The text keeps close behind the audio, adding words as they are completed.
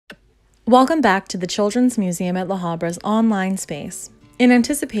Welcome back to the Children's Museum at La Habra's online space. In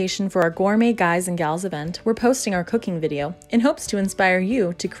anticipation for our Gourmet Guys and Gals event, we're posting our cooking video in hopes to inspire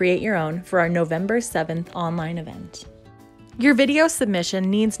you to create your own for our November 7th online event. Your video submission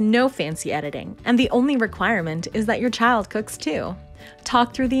needs no fancy editing, and the only requirement is that your child cooks too.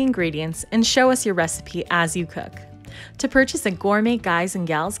 Talk through the ingredients and show us your recipe as you cook. To purchase a Gourmet Guys and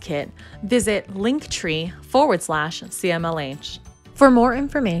Gals kit, visit linktree/CMLH. For more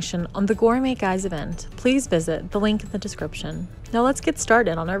information on the Gourmet Guys event, please visit the link in the description. Now let's get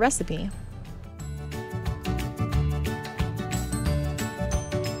started on our recipe.